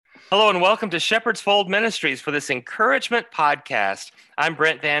Hello and welcome to Shepherd's Fold Ministries for this encouragement podcast. I'm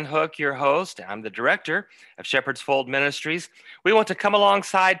Brent Van Hook, your host. I'm the director of Shepherd's Fold Ministries. We want to come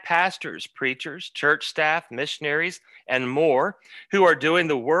alongside pastors, preachers, church staff, missionaries, and more who are doing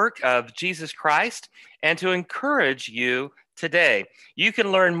the work of Jesus Christ and to encourage you today. You can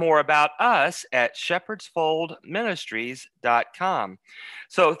learn more about us at shepherdsfoldministries.com.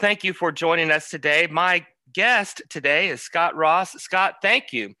 So thank you for joining us today. My guest today is Scott Ross. Scott,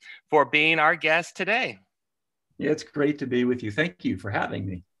 thank you for being our guest today. Yeah, it's great to be with you. Thank you for having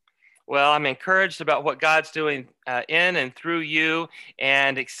me. Well, I'm encouraged about what God's doing in and through you,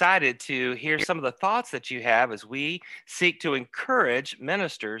 and excited to hear some of the thoughts that you have as we seek to encourage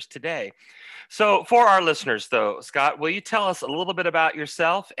ministers today. So for our listeners, though, Scott, will you tell us a little bit about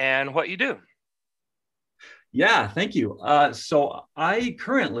yourself and what you do? Yeah, thank you. So I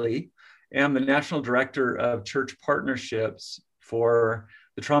currently am the National Director of Church Partnerships for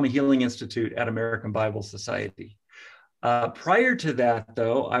the Trauma Healing Institute at American Bible Society. Prior to that,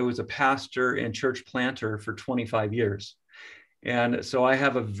 though, I was a pastor and church planter for 25 years. And so I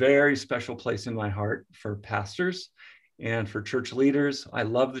have a very special place in my heart for pastors and for church leaders. I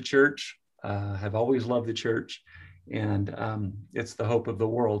love the church, have always loved the church, and it's the hope of the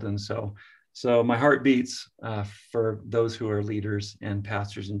world. And so my heart beats for those who are leaders and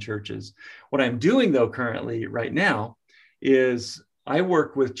pastors in churches. What I'm doing, though, currently right now is I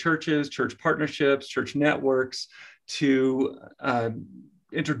work with churches, church partnerships, church networks to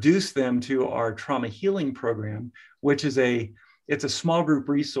introduce them to our trauma healing program, which is it's a small group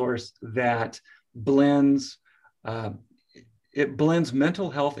resource that blends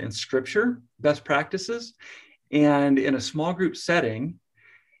mental health and scripture best practices, and in a small group setting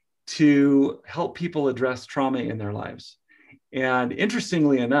to help people address trauma in their lives. And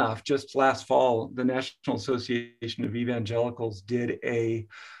interestingly enough, just last fall, the National Association of Evangelicals did a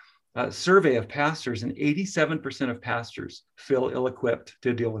survey of pastors, and 87% of pastors feel ill-equipped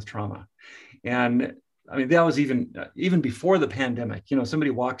to deal with trauma. And I mean, that was even before the pandemic. You know,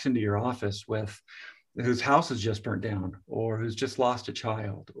 somebody walks into your office whose house has just burnt down, or who's just lost a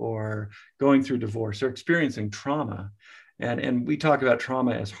child, or going through divorce, or experiencing trauma. And we talk about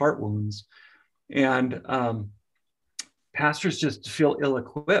trauma as heart wounds. And pastors just feel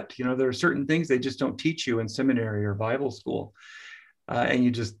ill-equipped. You know, there are certain things they just don't teach you in seminary or Bible school.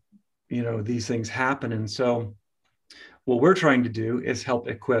 And these things happen. And so what we're trying to do is help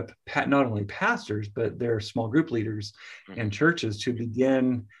equip not only pastors, but their small group leaders and churches to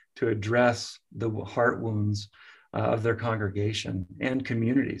begin to address the heart wounds of their congregation and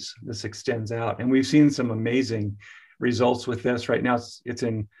communities. This extends out. And we've seen some amazing results with this. Right now,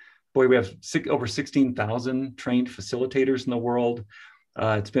 we have over 16,000 trained facilitators in the world.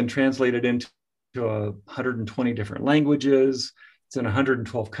 It's been translated into 120 different languages. It's in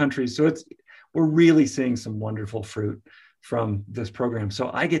 112 countries. So we're really seeing some wonderful fruit from this program.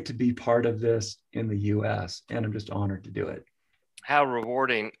 So I get to be part of this in the U.S., and I'm just honored to do it. How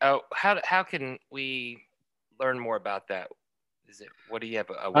rewarding. Oh, how can we learn more about that? What do you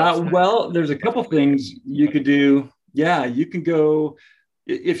have? A website? Well, there's a couple things you could do. Yeah, you can go,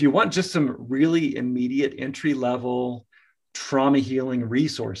 if you want just some really immediate entry-level trauma healing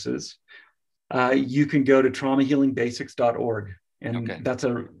resources, you can go to traumahealingbasics.org. And it's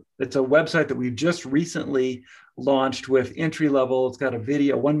a website that we've just recently launched with entry-level. It's got a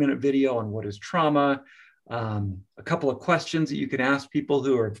 1-minute video on what is trauma, a couple of questions that you can ask people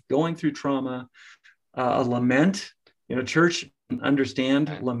who are going through trauma, a lament. Church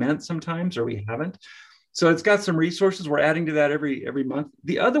understand lament sometimes, or we haven't. So it's got some resources. We're adding to that every month.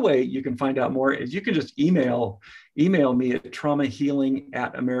 The other way you can find out more is you can just email me at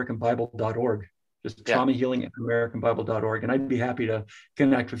traumahealing@americanbible.org. Just traumahealing@americanbible.org. And I'd be happy to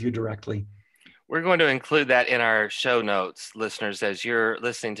connect with you directly. We're going to include that in our show notes, listeners, as you're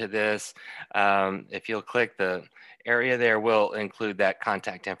listening to this. If you'll click the area there, we'll include that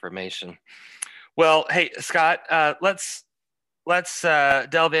contact information. Well, hey, Scott, let's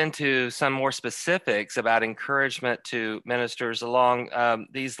delve into some more specifics about encouragement to ministers along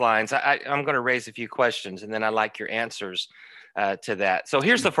these lines. I'm going to raise a few questions, and then I'd like your answers to that. So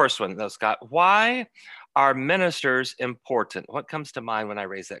here's the first one, though, Scott. Why are ministers important? What comes to mind when I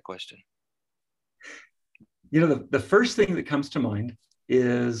raise that question? The first thing that comes to mind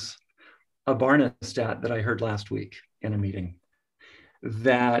is a Barna stat that I heard last week in a meeting,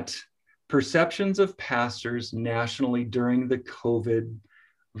 that perceptions of pastors nationally during the COVID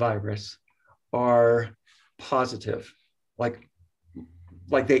virus are positive, like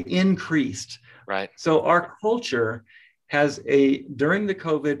they increased. Right. So our culture has during the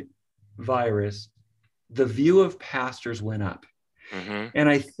COVID virus, the view of pastors went up. Mm-hmm. And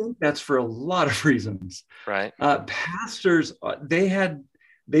I think that's for a lot of reasons. Right. Pastors,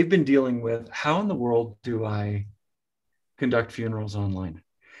 they've been dealing with, how in the world do I conduct funerals online?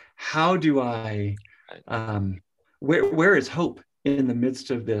 How do I, where is hope in the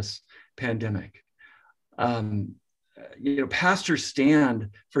midst of this pandemic? Pastors stand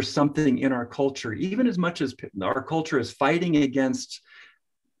for something in our culture, even as much as our culture is fighting against,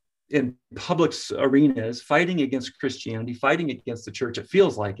 in public arenas, fighting against Christianity, fighting against the church, it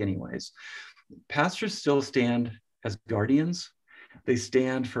feels like anyways. Pastors still stand as guardians. They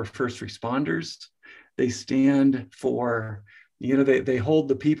stand for first responders. They stand for, they hold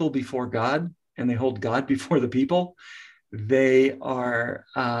the people before God, and they hold God before the people. They are,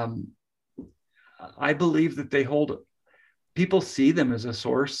 I believe that people see them as a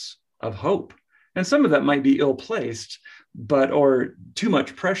source of hope. And some of that might be ill-placed, or too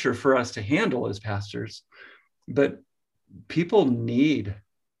much pressure for us to handle as pastors. But people need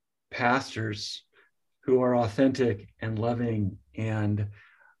pastors who are authentic and loving and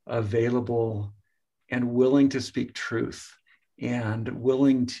available and willing to speak truth and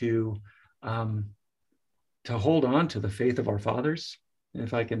willing to hold on to the faith of our fathers,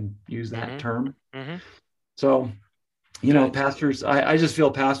 if I can use that term. Mm-hmm. So, pastors, I just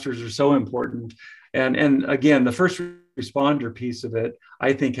feel pastors are so important. And again, the first responder piece of it,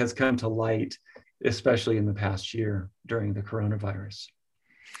 I think, has come to light, especially in the past year during the coronavirus.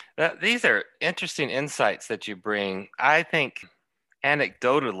 These are interesting insights that you bring. I think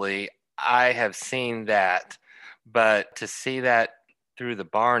anecdotally, I have seen that, but to see that through the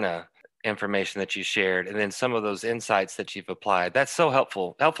Barna information that you shared, and then some of those insights that you've applied, that's so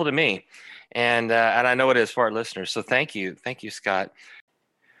helpful to me, and I know it is for our listeners. So thank you, Scott.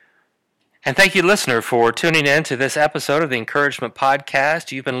 And thank you, listener, for tuning in to this episode of the Encouragement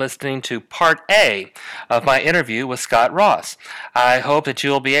Podcast. You've been listening to Part A of my interview with Scott Ross. I hope that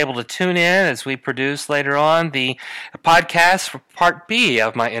you'll be able to tune in as we produce later on the podcast for Part B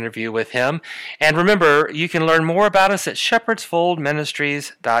of my interview with him. And remember, you can learn more about us at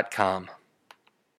shepherdsfoldministries.com.